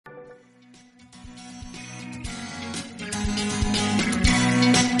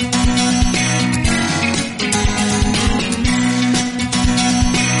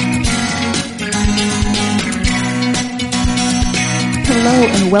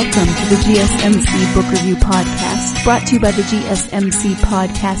welcome to the GSMC Book Review Podcast, brought to you by the GSMC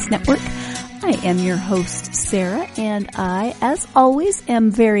Podcast Network. I am your host, Sarah, and I, as always, am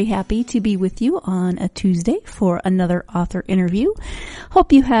very happy to be with you on a Tuesday for another author interview.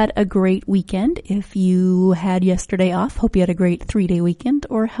 Hope you had a great weekend. If you had yesterday off, hope you had a great 3-day weekend,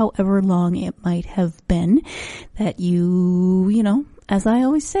 or however long it might have been that you, as I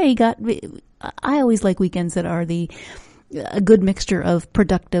always say, I always like weekends that are a good mixture of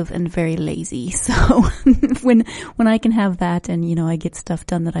productive and very lazy. So when I can have that and, I get stuff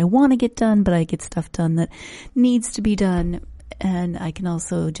done that I want to get done, but I get stuff done that needs to be done, and I can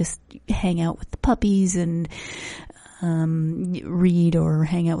also just hang out with the puppies and read or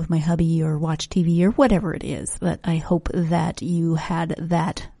hang out with my hubby or watch TV or whatever it is. But I hope that you had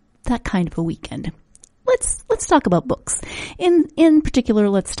that kind of a weekend. Let's talk about books. In particular,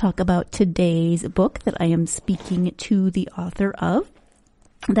 let's talk about today's book that I am speaking to the author of.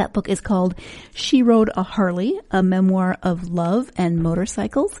 That book is called She Rode a Harley, a Memoir of Love and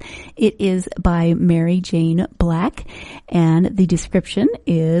Motorcycles. It is by Mary Jane Black, and the description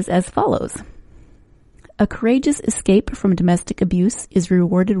is as follows. A courageous escape from domestic abuse is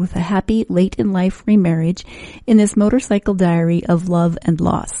rewarded with a happy late-in-life remarriage in this motorcycle diary of love and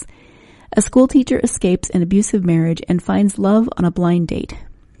loss. A schoolteacher escapes an abusive marriage and finds love on a blind date.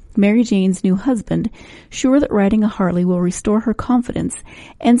 Mary Jane's new husband, sure that riding a Harley will restore her confidence,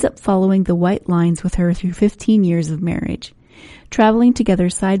 ends up following the white lines with her through 15 years of marriage. Traveling together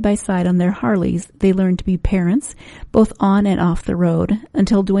side by side on their Harleys, they learn to be parents, both on and off the road,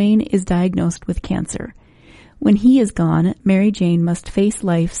 until Dwayne is diagnosed with cancer. When he is gone, Mary Jane must face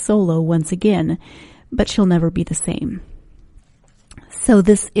life solo once again, but she'll never be the same. So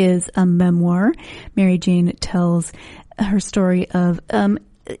this is a memoir. Mary Jane tells her story of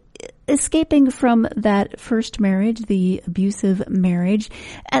escaping from that first marriage, the abusive marriage.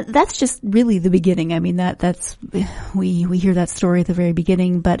 And that's just really the beginning. I mean, that's we hear that story at the very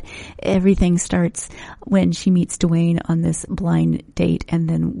beginning, but everything starts when she meets Dwayne on this blind date, and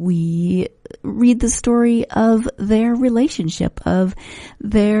then we read the story of their relationship, of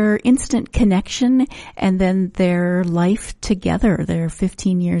their instant connection, and then their life together, their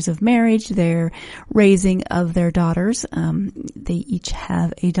 15 years of marriage, their raising of their daughters. They each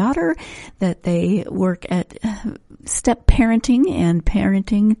have a daughter that they work at step parenting and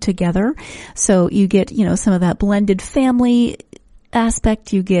parenting together. So you get, some of that blended family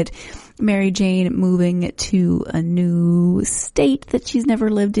aspect. You get Mary Jane moving to a new state that she's never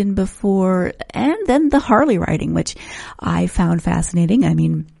lived in before, and then the Harley riding, which I found fascinating. I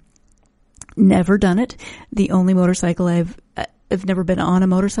mean, never done it. The only motorcycle I've never been on a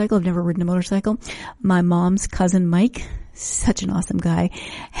motorcycle. I've never ridden a motorcycle. My mom's cousin Mike, such an awesome guy,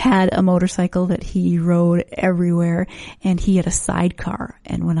 had a motorcycle that he rode everywhere, and he had a sidecar.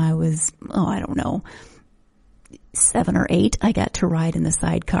 And when I was, 7 or 8, I got to ride in the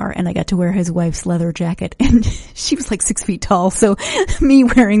sidecar, and I got to wear his wife's leather jacket, and she was like 6 feet tall. So me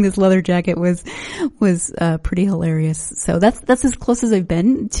wearing this leather jacket was pretty hilarious. So that's as close as I've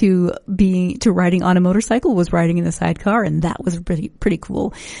been to riding on a motorcycle, was riding in the sidecar, and that was pretty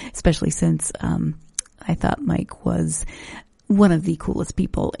cool, especially since I thought Mike was one of the coolest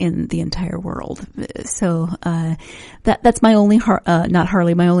people in the entire world. So, that's my only, not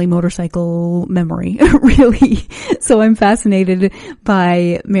Harley, my only motorcycle memory, really. So I'm fascinated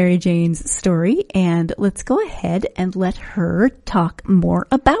by Mary Jane's story, and let's go ahead and let her talk more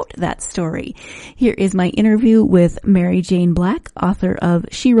about that story. Here is my interview with Mary Jane Black, author of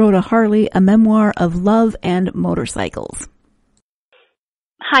She Rode a Harley, a Memoir of Love and Motorcycles.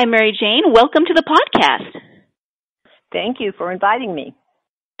 Hi, Mary Jane. Welcome to the podcast. Thank you for inviting me.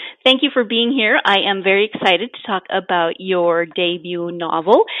 Thank you for being here. I am very excited to talk about your debut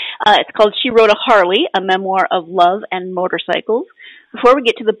novel. It's called She Rode a Harley, a Memoir of Love and Motorcycles. Before we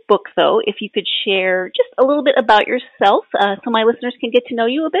get to the book, though, if you could share just a little bit about yourself so my listeners can get to know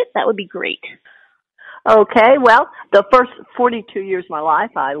you a bit, that would be great. Okay, well, the first 42 years of my life,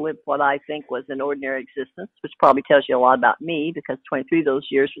 I lived what I think was an ordinary existence, which probably tells you a lot about me, because 23 of those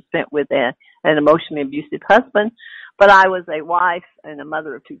years were spent with an emotionally abusive husband. But I was a wife and a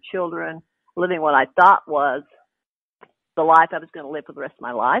mother of 2 children, living what I thought was the life I was going to live for the rest of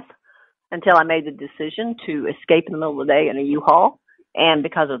my life, until I made the decision to escape in the middle of the day in a U-Haul. And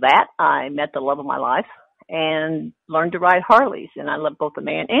because of that, I met the love of my life and learned to ride Harleys. And I love both the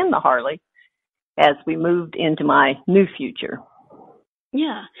man and the Harley as we moved into my new future.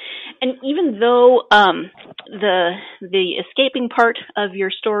 Yeah. And even though the escaping part of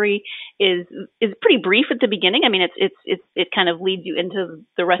your story is pretty brief at the beginning, I mean it kind of leads you into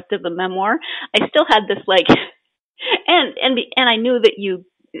the rest of the memoir, I still had this and I knew that you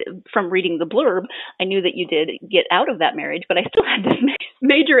from reading the blurb, I knew that you did get out of that marriage, but I still had this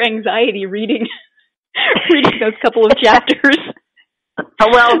major anxiety reading those couple of chapters. Oh,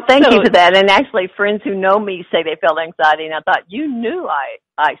 well, thank you for that. And actually, friends who know me say they felt anxiety, and I thought, you knew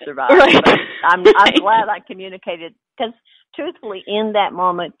I survived. Right. But I'm right. glad I communicated, because truthfully, in that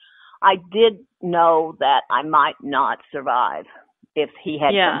moment, I did know that I might not survive if he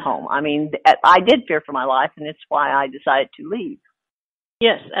had come home. I mean, I did fear for my life, and it's why I decided to leave.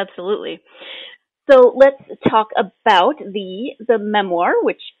 Yes, absolutely. So let's talk about the memoir,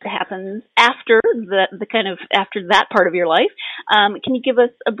 which happens after the kind of after that part of your life. Can you give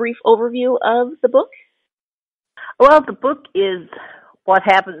us a brief overview of the book? Well, the book is what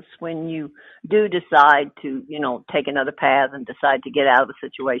happens when you do decide to, take another path and decide to get out of a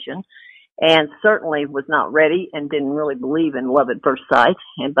situation. And certainly was not ready and didn't really believe in love at first sight.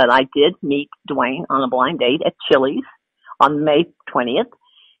 But I did meet Dwayne on a blind date at Chili's on May 20th.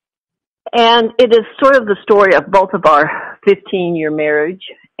 And it is sort of the story of both of our 15-year marriage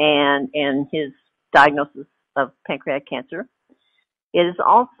and his diagnosis of pancreatic cancer. It is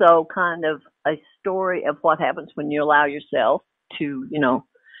also kind of a story of what happens when you allow yourself to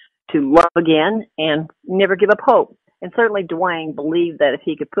love again and never give up hope. And certainly Dwayne believed that if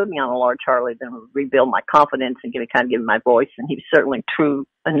he could put me on a large Harley, then it would rebuild my confidence and give me my voice. And he was certainly true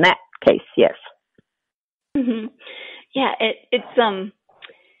in that case, yes. Mm-hmm. Yeah,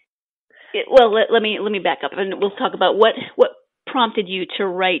 well, let me back up, and we'll talk about what prompted you to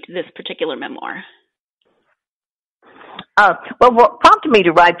write this particular memoir. Well, what prompted me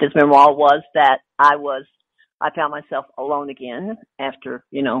to write this memoir was that I found myself alone again after,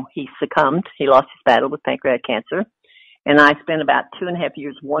 he succumbed. He lost his battle with pancreatic cancer. And I spent about 2.5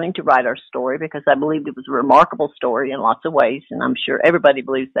 years wanting to write our story because I believed it was a remarkable story in lots of ways. And I'm sure everybody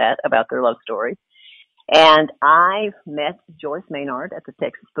believes that about their love story. And I met Joyce Maynard at the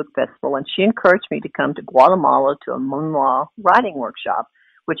Texas Book Festival, and she encouraged me to come to Guatemala to a memoir writing workshop,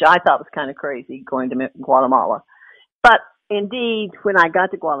 which I thought was kind of crazy, going to Guatemala. But indeed, when I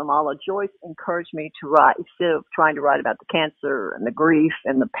got to Guatemala, Joyce encouraged me to write, instead of trying to write about the cancer and the grief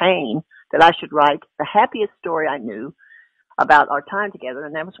and the pain, that I should write the happiest story I knew about our time together.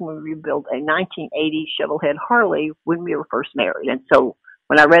 And that was when we rebuilt a 1980 shovelhead Harley when we were first married. And so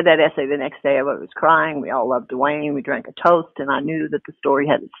when I read that essay the next day, I was crying. We all loved Dwayne. We drank a toast, and I knew that the story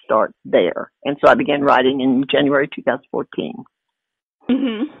had to start there. And so I began writing in January 2014.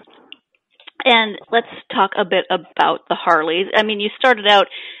 Mm-hmm. And let's talk a bit about the Harleys. I mean, you started out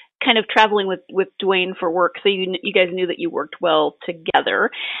kind of traveling with Dwayne for work, so you guys knew that you worked well together.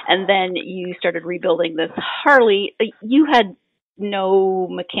 And then you started rebuilding this Harley. You had no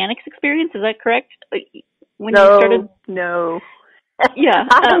mechanics experience, is that correct? When you started? No. Yeah.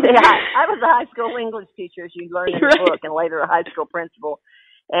 I was a high school English teacher, as you learn in the book, and later a high school principal.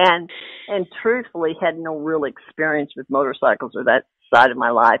 And truthfully had no real experience with motorcycles or that side of my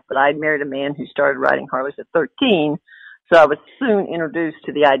life. But I married a man who started riding Harleys at 13. So I was soon introduced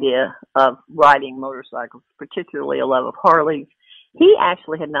to the idea of riding motorcycles, particularly a love of Harleys. He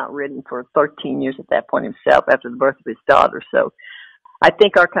actually had not ridden for 13 years at that point himself after the birth of his daughter. So I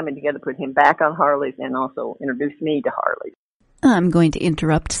think our coming together put him back on Harleys and also introduced me to Harleys. I'm going to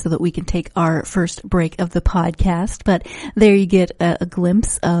interrupt so that we can take our first break of the podcast, but there you get a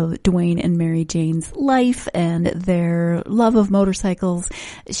glimpse of Dwayne and Mary Jane's life and their love of motorcycles.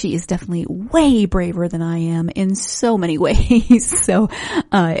 She is definitely way braver than I am in so many ways. So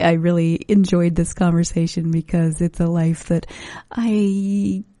I really enjoyed this conversation because it's a life that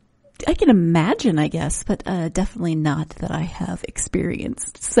I can imagine, I guess, but definitely not that I have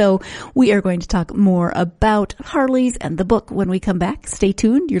experienced. So we are going to talk more about Harleys and the book when we come back. Stay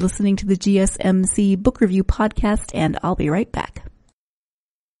tuned. You're listening to the GSMC Book Review Podcast, and I'll be right back.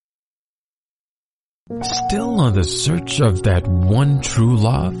 Still on the search of that one true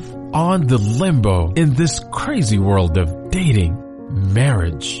love? On the limbo in this crazy world of dating,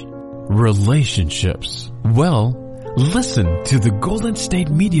 marriage, relationships? Well, listen to the Golden State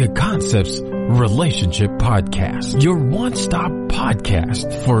Media Concepts Relationship Podcast, your one-stop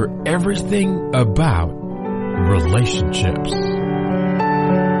podcast for everything about relationships.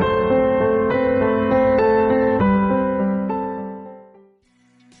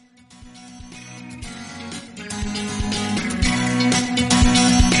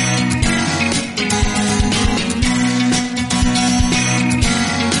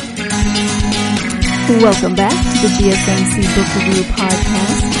 Welcome back to the GSMC Book Review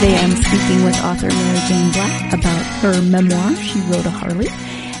Podcast. Today I'm speaking with author Mary Jane Black about her memoir, She Rode a Harley.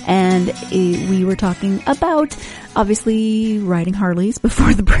 And we were talking about, obviously, riding Harleys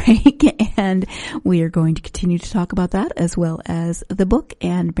before the break, and we are going to continue to talk about that as well as the book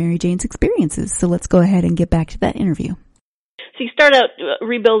and Mary Jane's experiences. So let's go ahead and get back to that interview. So you start out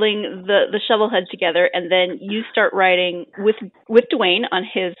rebuilding the Shovelhead together, and then you start riding with Dwayne on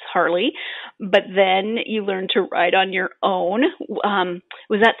his Harley, but then you learn to ride on your own.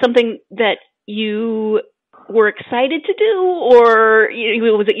 Was that something that you were excited to do, or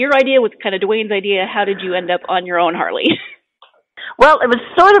was it your idea? Was it kind of Dwayne's idea? How did you end up on your own Harley? Well, it was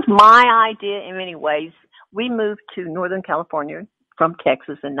sort of my idea in many ways. We moved to Northern California from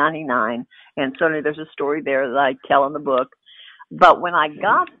Texas in '99, and certainly there's a story there that I tell in the book. But when I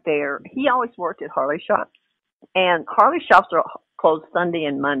got there, he always worked at Harley shops. And Harley shops are closed Sunday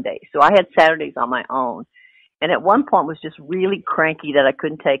and Monday. So I had Saturdays on my own. And at one point was just really cranky that I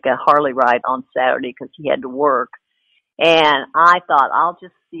couldn't take a Harley ride on Saturday because he had to work. And I thought, I'll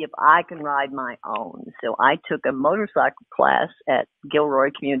just see if I can ride my own. So I took a motorcycle class at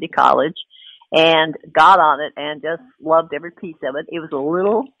Gilroy Community College and got on it and just loved every piece of it. It was a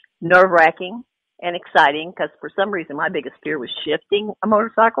little nerve-wracking and exciting because for some reason my biggest fear was shifting a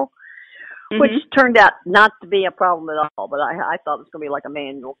motorcycle, which turned out not to be a problem at all. But I thought it was going to be like a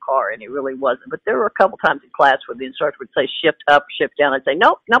manual car, and it really wasn't. But there were a couple times in class where the instructor would say shift up, shift down. I'd say,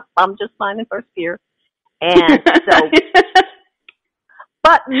 nope, I'm just fine in first gear. And so,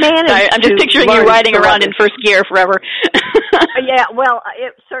 but managed I'm just picturing you riding around in first gear forever. Yeah, well,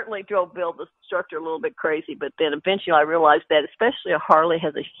 it certainly drove Bill, the instructor, a little bit crazy, but then eventually I realized that especially a Harley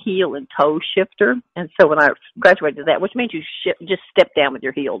has a heel and toe shifter, and so when I graduated that, which means you just step down with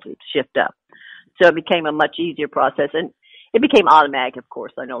your heel to shift up. So it became a much easier process, and it became automatic, of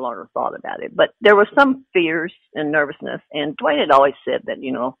course. I no longer thought about it, but there were some fears and nervousness, and Dwayne had always said that,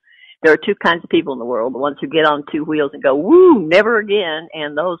 there are two kinds of people in the world, the ones who get on two wheels and go, woo, never again,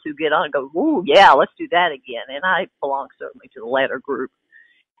 and those who get on and go, woo, yeah, let's do that again. And I belong certainly to the latter group.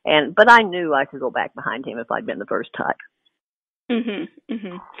 But I knew I could go back behind him if I'd been the first type. And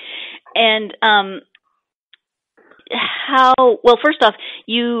first off,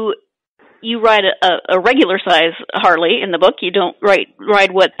 you ride a regular size Harley in the book. You don't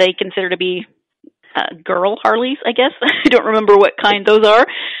ride what they consider to be girl Harleys, I guess. I don't remember what kind those are.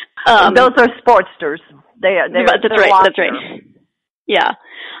 Those are Sportsters. That's right. Yeah.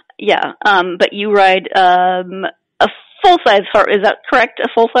 But you ride a full-size Harley. Is that correct? A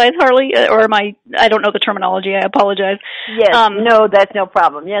full-size Harley? Or I don't know the terminology. I apologize. Yes. No, that's no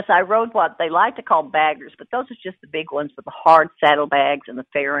problem. Yes, I rode what they like to call baggers, but those are just the big ones with the hard saddlebags and the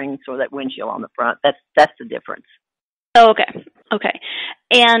fairings or that windshield on the front. That's the difference. Oh, okay.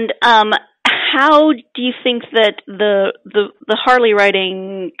 And how do you think that the Harley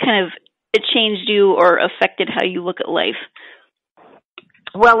riding kind of it changed you or affected how you look at life?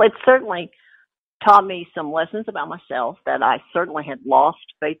 Well, it certainly taught me some lessons about myself that I certainly had lost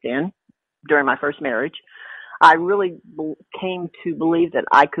faith in during my first marriage. I really came to believe that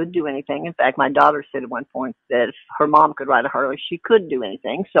I could do anything. In fact, my daughter said at one point that if her mom could ride a Harley, she could do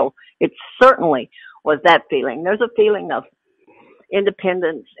anything. So it certainly was that feeling. There's a feeling of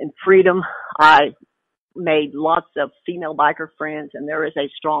independence and freedom. I made lots of female biker friends, and there is a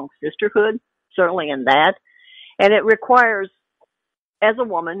strong sisterhood, certainly in that. And it requires, as a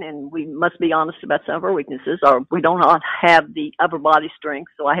woman, and we must be honest about some of our weaknesses, or we don't have the upper body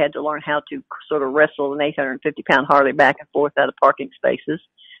strength, so I had to learn how to sort of wrestle an 850-pound Harley back and forth out of parking spaces.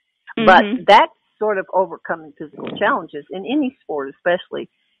 But that sort of overcoming physical challenges, in any sport especially,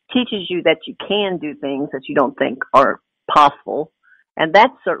 teaches you that you can do things that you don't think are possible. And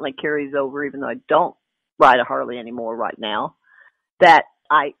that certainly carries over, even though I don't ride a Harley anymore right now, that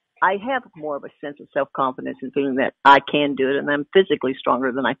I have more of a sense of self-confidence and feeling that I can do it, and I'm physically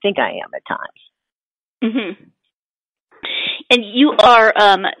stronger than I think I am at times. And you are,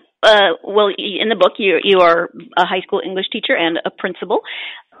 in the book, you are a high school English teacher and a principal.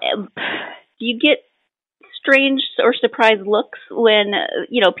 Do you get strange or surprised looks when,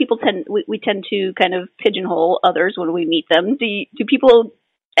 people we tend to kind of pigeonhole others when we meet them? Do people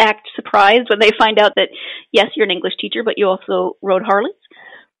act surprised when they find out that, yes, you're an English teacher, but you also rode Harleys?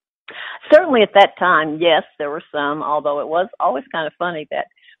 Certainly at that time, yes, there were some, although it was always kind of funny that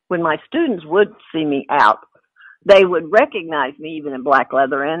when my students would see me out, they would recognize me even in black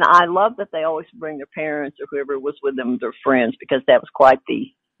leather. And I love that they always bring their parents or whoever was with them, their friends, because that was quite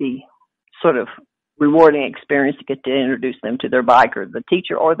the sort of rewarding experience to get to introduce them to their biker, the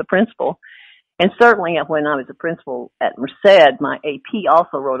teacher or the principal. And certainly when I was a principal at Merced, my AP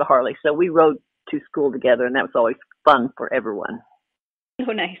also rode a Harley. So we rode to school together, and that was always fun for everyone.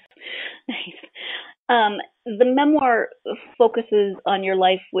 Oh, nice. the memoir focuses on your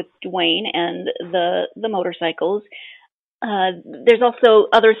life with Dwayne and the motorcycles. There's also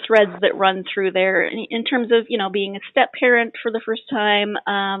other threads that run through there in terms of, being a step parent for the first time,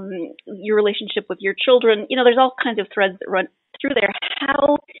 your relationship with your children. There's all kinds of threads that run through there.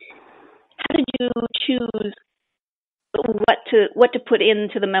 How did you choose what to put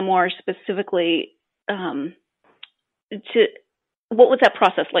into the memoir specifically? What was that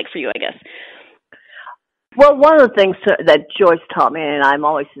process like for you, I guess? Well, one of the things that Joyce taught me, and I'm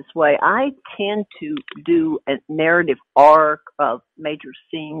always this way, I tend to do a narrative arc of major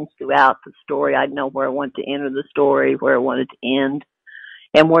scenes throughout the story. I know where I want to enter the story, where I wanted to end,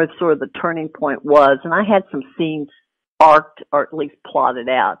 and where sort of the turning point was. And I had some scenes arced or at least plotted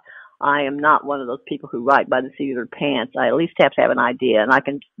out. I am not one of those people who write by the seat of their pants. I at least have to have an idea, and I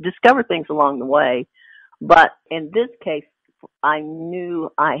can discover things along the way. But in this case, I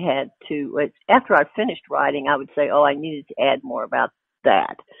knew I had to, after I finished writing, I would say, I needed to add more about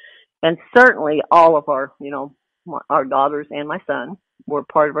that. And certainly all of our, our daughters and my son were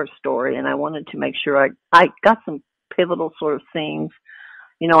part of our story, and I wanted to make sure I got some pivotal sort of scenes,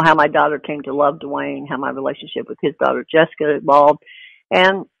 how my daughter came to love Dwayne, how my relationship with his daughter Jessica evolved,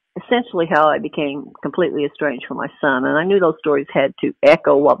 and essentially how I became completely estranged from my son. And I knew those stories had to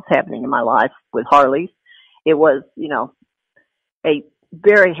echo what was happening in my life with Harley. It was, a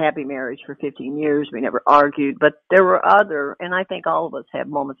very happy marriage for 15 years. We never argued, but there were and I think all of us have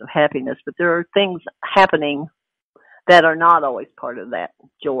moments of happiness, but there are things happening that are not always part of that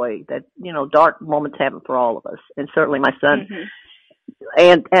joy that, dark moments happen for all of us. And certainly my son,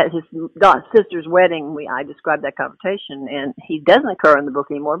 and at his sister's wedding, I described that confrontation, and he doesn't occur in the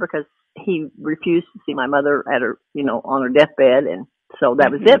book anymore because he refused to see my mother at her, on her deathbed. And so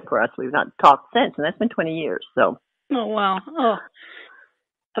that was it for us. We've not talked since, and that's been 20 years. So. Oh, wow. Oh.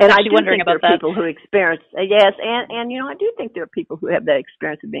 And I do think there are people who experience, yes, and I do think there are people who have that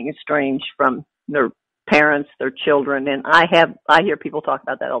experience of being estranged from their parents, their children, and I hear people talk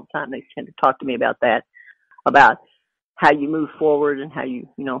about that all the time. They tend to talk to me about that, about how you move forward and how you,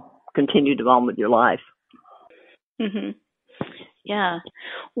 continue to go on with your life. Mm-hmm. Yeah.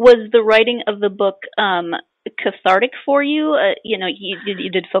 Was the writing of the book cathartic for you?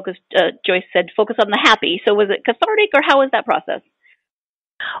 You did focus, Joyce said, focus on the happy. So was it cathartic, or how was that process?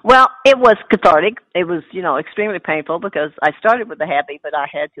 Well, it was cathartic. It was, extremely painful because I started with the happy, but I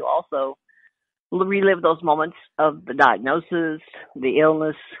had to also relive those moments of the diagnosis, the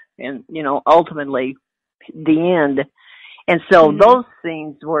illness, and, ultimately the end. And so those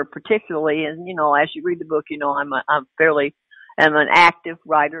scenes were particularly, and, as you read the book, I'm an active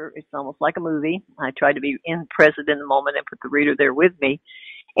writer. It's almost like a movie. I try to be present in the moment and put the reader there with me.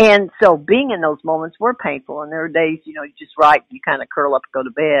 And so being in those moments were painful. And there are days, you just write, you kind of curl up and go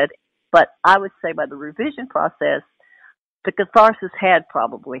to bed. But I would say by the revision process, the catharsis had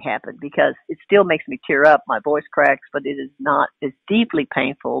probably happened because it still makes me tear up. My voice cracks, but it is not as deeply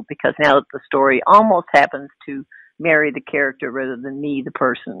painful because now the story almost happens to marry the character rather than me, the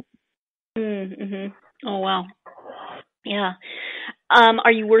person. Mm-hmm. Oh, wow. Yeah.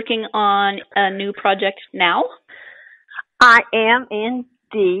 Are you working on a new project now? I am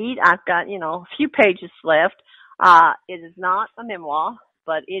indeed. I've got, a few pages left. It is not a memoir,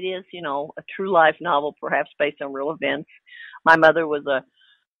 but it is, a true life novel, perhaps based on real events. My mother was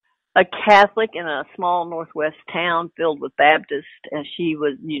a Catholic in a small Northwest town filled with Baptists, and she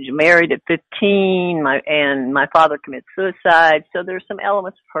was married at 15, and my father committed suicide. So there's some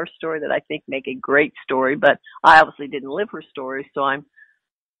elements of her story that I think make a great story, but I obviously didn't live her story, so I'm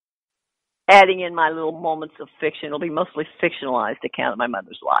adding in my little moments of fiction. It'll be mostly fictionalized account of my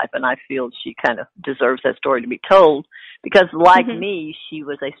mother's life, and I feel she kind of deserves that story to be told because, like me, she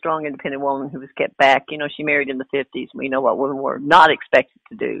was a strong, independent woman who was kept back. She married in the 50s. We know what women were not expected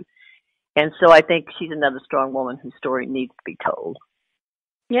to do. And so I think she's another strong woman whose story needs to be told.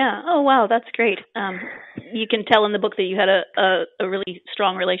 Yeah. Oh, wow. That's great. You can tell in the book that you had a really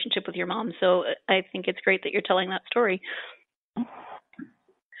strong relationship with your mom. So I think it's great that you're telling that story.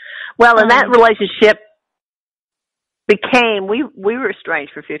 Well, and that relationship we were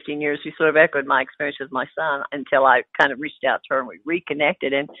estranged for 15 years. We sort of echoed my experience with my son until I kind of reached out to her and we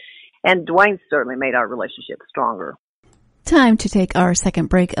reconnected. And Dwayne certainly made our relationship stronger. Time to take our second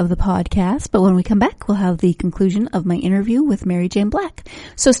break of the podcast, but when we come back, we'll have the conclusion of my interview with Mary Jane Black.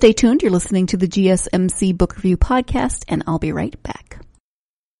 So stay tuned. You're listening to the GSMC Book Review Podcast, and I'll be right back.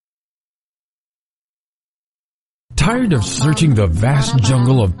 Tired of searching the vast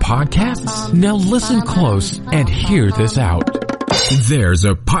jungle of podcasts? Now listen close and hear this out. There's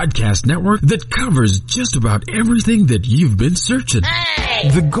a podcast network that covers just about everything that you've been searching. Hey!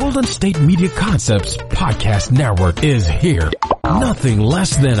 The Golden State Media Concepts Podcast Network is here. Nothing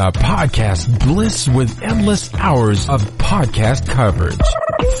less than a podcast bliss with endless hours of podcast coverage.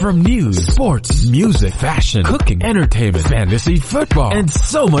 From news, sports, music, fashion, cooking, entertainment, fantasy, football, and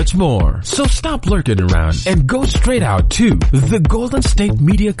so much more. So stop lurking around and go straight out to the Golden State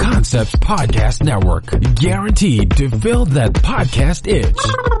Media Concepts Podcast Network. Guaranteed to fill that podcast itch.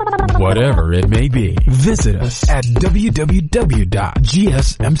 Whatever it may be. Visit us at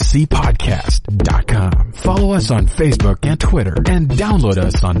www.gsmcpodcast.com. Follow us on Facebook and Twitter, and download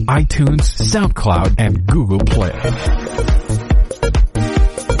us on iTunes, SoundCloud, and Google Play.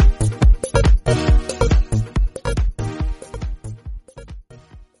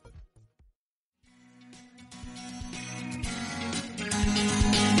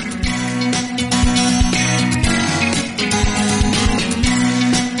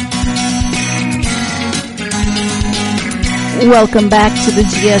 Welcome back to the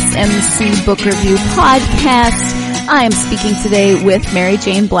GSMC Book Review Podcast. I am speaking today with Mary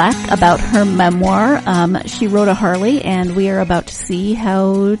Jane Black about her memoir. She wrote a Harley, and we are about to see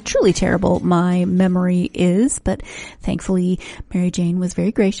how truly terrible my memory is. But thankfully, Mary Jane was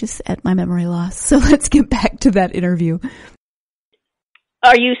very gracious at my memory loss. So let's get back to that interview.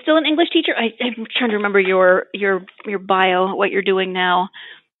 Are you still an English teacher? I'm trying to remember your bio, what you're doing now.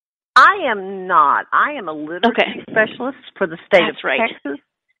 I am not. I am a literacy specialist for the state of Texas.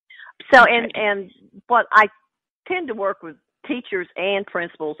 So, and what I tend to work with teachers and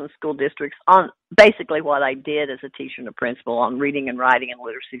principals and school districts on basically what I did as a teacher and a principal on reading and writing and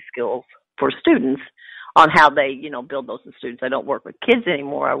literacy skills for students, on how they, build those in students. I don't work with kids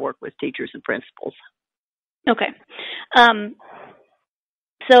anymore. I work with teachers and principals. Okay.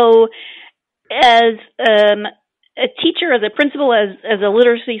 So, as a teacher, as a principal, as a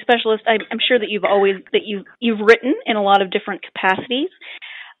literacy specialist, I'm sure that you've written in a lot of different capacities.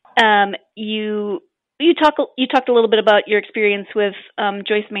 You talked a little bit about your experience with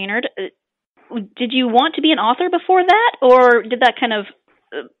Joyce Maynard. Did you want to be an author before that, or did that kind of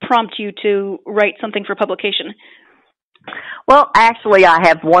prompt you to write something for publication? Well, actually, I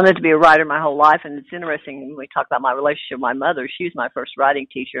have wanted to be a writer my whole life, and it's interesting when we talk about my relationship with my mother. She was my first writing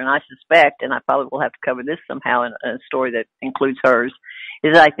teacher, and I suspect, and I probably will have to cover this somehow in a story that includes hers,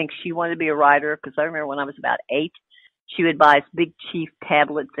 is that I think she wanted to be a writer, because I remember when I was about 8, she would buy us big chief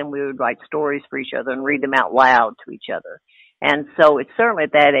tablets, and we would write stories for each other and read them out loud to each other. And so it's certainly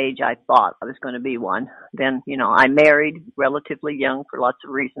at that age I thought I was going to be one. Then, I married relatively young for lots of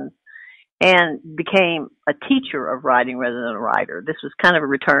reasons, and became a teacher of writing rather than a writer. This was kind of a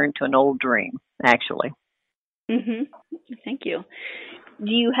return to an old dream, actually. Mm-hmm. Thank you.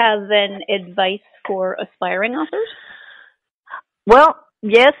 Do you have then advice for aspiring authors? Well,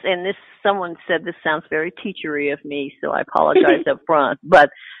 yes, and someone said this sounds very teachery of me, so I apologize up front. But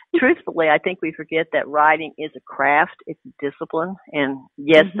truthfully, I think we forget that writing is a craft, it's a discipline, and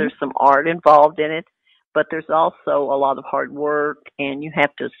yes, there's some art involved in it. But there's also a lot of hard work, and you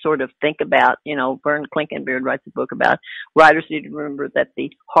have to sort of think about, Vern Klinkenbeard writes a book about writers need to remember that the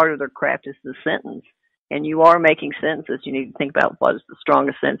heart of their craft is the sentence. And you are making sentences. You need to think about what is the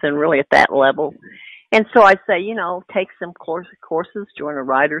strongest sentence, and really at that level. And so I say, take some courses, join a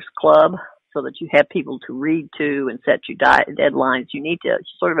writer's club so that you have people to read to and set you deadlines. You need to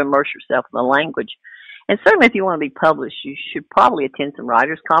sort of immerse yourself in the language. And certainly if you want to be published, you should probably attend some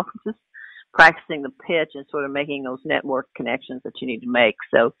writers' conferences, practicing the pitch and sort of making those network connections that you need to make.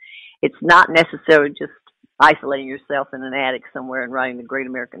 So it's not necessarily just isolating yourself in an attic somewhere and writing the great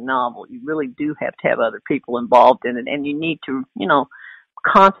American novel. You really do have to have other people involved in it, and you need to,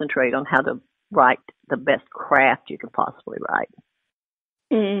 concentrate on how to write the best craft you can possibly write.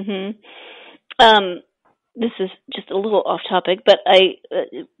 Mm-hmm. This is just a little off topic, but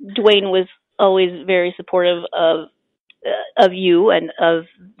Dwayne was always very supportive of you and of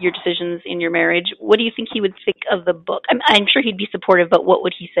your decisions in your marriage. What do you think he would think of the book? I'm sure he'd be supportive, but what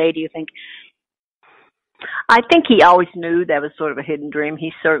would he say, do you think? I think he always knew that was sort of a hidden dream.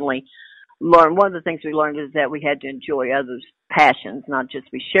 He certainly learned, one of the things we learned is that we had to enjoy others' passions, not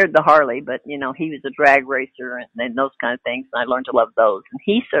just we shared the Harley, but, he was a drag racer and those kind of things, and I learned to love those. And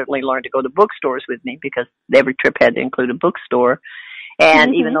he certainly learned to go to bookstores with me because every trip had to include a bookstore.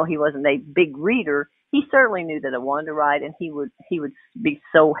 And even though he wasn't a big reader, he certainly knew that I wanted to write, and he would be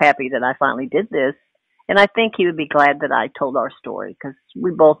so happy that I finally did this. And I think he would be glad that I told our story because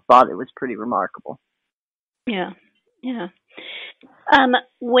we both thought it was pretty remarkable. Yeah.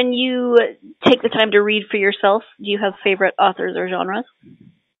 When you take the time to read for yourself, do you have favorite authors or genres?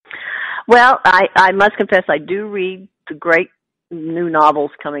 Well, I must confess I do read the great new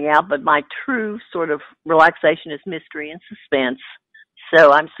novels coming out, but my true sort of relaxation is mystery and suspense.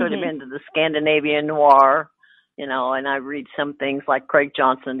 So I'm sort of into the Scandinavian noir, and I read some things like Craig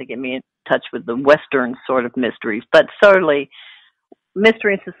Johnson to get me in touch with the Western sort of mysteries. But certainly,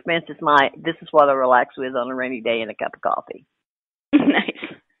 mystery and suspense this is what I relax with on a rainy day and a cup of coffee. Nice.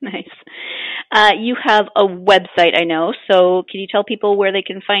 You have a website, I know, so can you tell people where they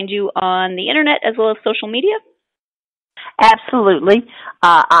can find you on the internet as well as social media? Absolutely.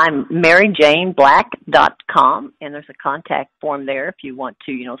 I'm MaryJaneBlack.com, and there's a contact form there if you want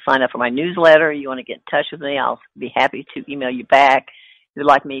to, sign up for my newsletter, you want to get in touch with me, I'll be happy to email you back. If you'd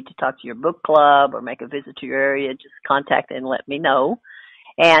like me to talk to your book club or make a visit to your area, just contact and let me know.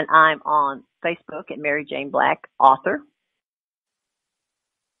 And I'm on Facebook at Mary Jane Black Author.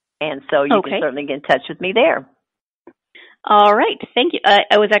 And so you can certainly get in touch with me there. All right. Thank you.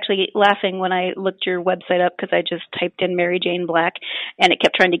 I was actually laughing when I looked your website up because I just typed in Mary Jane Black and it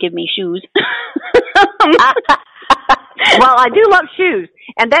kept trying to give me shoes. Well, I do love shoes.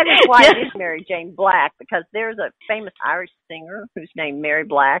 And that is why it is Mary Jane Black, because there's a famous Irish singer who's named Mary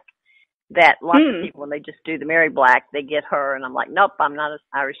Black that lots of people, when they just do the Mary Black, they get her. And I'm like, nope, I'm not an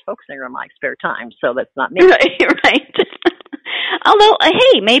Irish folk singer in my spare time. So that's not me. Right. Although,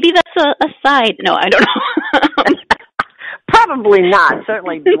 hey, maybe that's a side. No, I don't know. Probably not.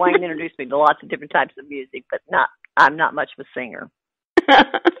 Certainly, Dwayne introduced me to lots of different types of music, but I'm not much of a singer.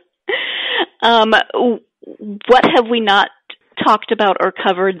 What have we not talked about or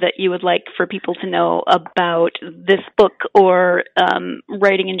covered that you would like for people to know about this book or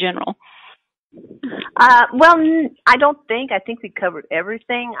writing in general? Well, I think we covered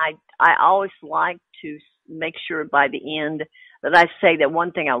everything. I always like to make sure by the end that I say that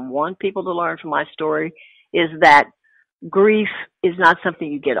one thing I want people to learn from my story is that grief is not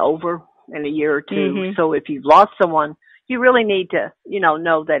something you get over in a year or two. Mm-hmm. So if you've lost someone, you really need to,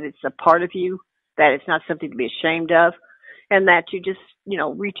 know that it's a part of you, that it's not something to be ashamed of, and that you just,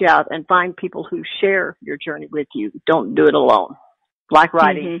 reach out and find people who share your journey with you. Don't do it alone. Like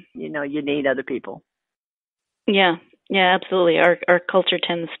writing, you need other people. Yeah, absolutely. Our culture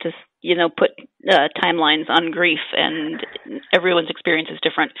tends to, put timelines on grief, and everyone's experience is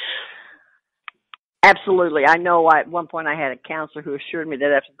different. Absolutely. I know at one point I had a counselor who assured me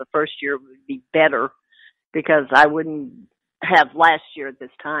that after the first year it would be better because I wouldn't have last year at this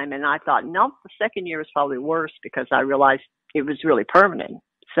time. And I thought, nope, the second year is probably worse because I realized it was really permanent.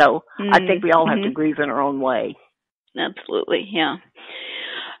 So I think we all have to grieve in our own way. Absolutely, yeah.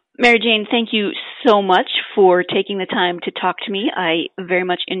 Mary Jane, thank you so much for taking the time to talk to me. I very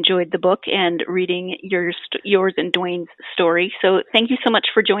much enjoyed the book and reading yours and Dwayne's story. So thank you so much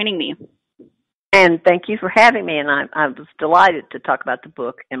for joining me. And thank you for having me, and I was delighted to talk about the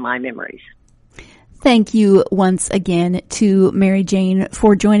book and my memories. Thank you once again to Mary Jane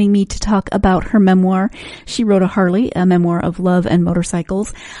for joining me to talk about her memoir. She wrote a Harley, a memoir of love and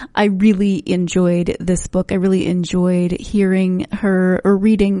motorcycles. I really enjoyed this book. I really enjoyed hearing her or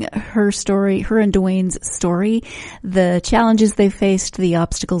reading her story, her and Dwayne's story, the challenges they faced, the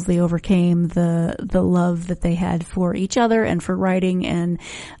obstacles they overcame, the love that they had for each other and for writing, and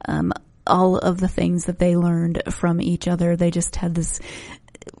all of the things that they learned from each other. They just had this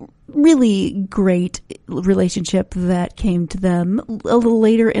really great relationship that came to them a little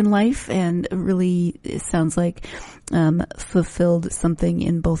later in life, and really, it sounds like, fulfilled something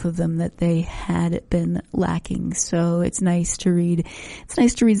in both of them that they had been lacking. So it's nice to read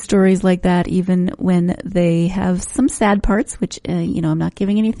stories like that, even when they have some sad parts, which, I'm not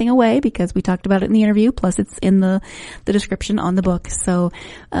giving anything away because we talked about it in the interview, plus it's in the description on the book. So,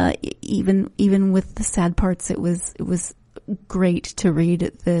 even with the sad parts, it was great to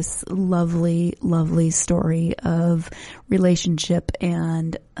read this lovely, lovely story of relationship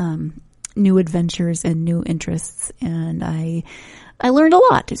and new adventures and new interests. And I learned a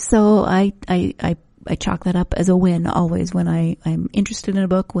lot. So I chalk that up as a win always when I'm interested in a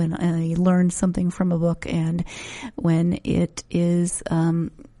book, when I learn something from a book, and when it is a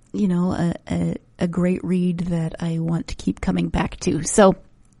great read that I want to keep coming back to. So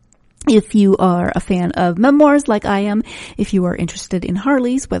if you are a fan of memoirs like I am, if you are interested in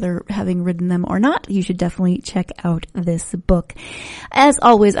Harleys, whether having ridden them or not, you should definitely check out this book. As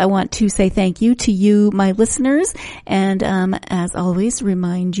always, I want to say thank you to you, my listeners, and as always,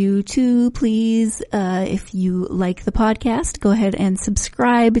 remind you to please, if you like the podcast, go ahead and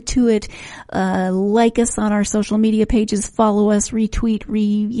subscribe to it, like us on our social media pages, follow us,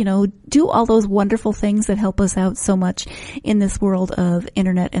 retweet, do all those wonderful things that help us out so much in this world of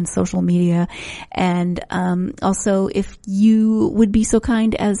internet and social social media. And also, if you would be so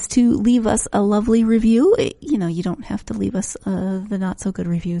kind as to leave us a lovely review, you don't have to leave us the not so good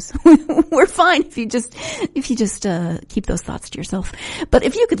reviews. We're fine if you just keep those thoughts to yourself. But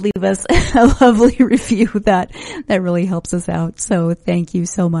if you could leave us a lovely review, that really helps us out. So thank you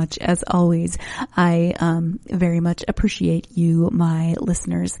so much. As always, I very much appreciate you, my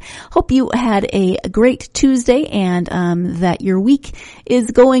listeners. Hope you had a great Tuesday and that your week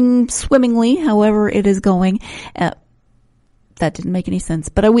is going swimmingly, however it is going. That didn't make any sense,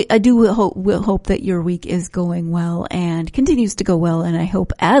 but I do hope that your week is going well and continues to go well. And I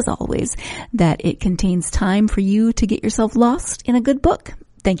hope, as always, that it contains time for you to get yourself lost in a good book.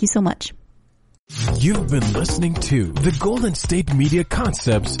 Thank you so much. You've been listening to the Golden State Media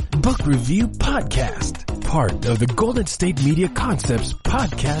Concepts Book Review Podcast, part of the Golden State Media Concepts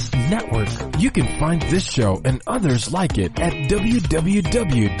Podcast Network. You can find this show and others like it at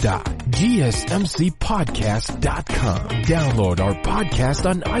www.gsmcpodcast.com. Download our podcast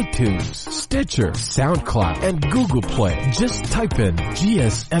on iTunes, Stitcher, SoundCloud, and Google Play. Just type in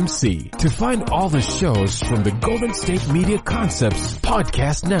GSMC to find all the shows from the Golden State Media Concepts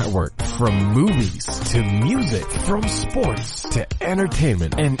Podcast Network, from movies to music, from sports to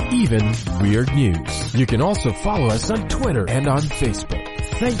entertainment, and even weird news. You can also follow us on Twitter and on Facebook.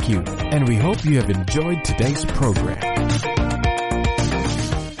 Thank you, and we hope you have enjoyed today's program.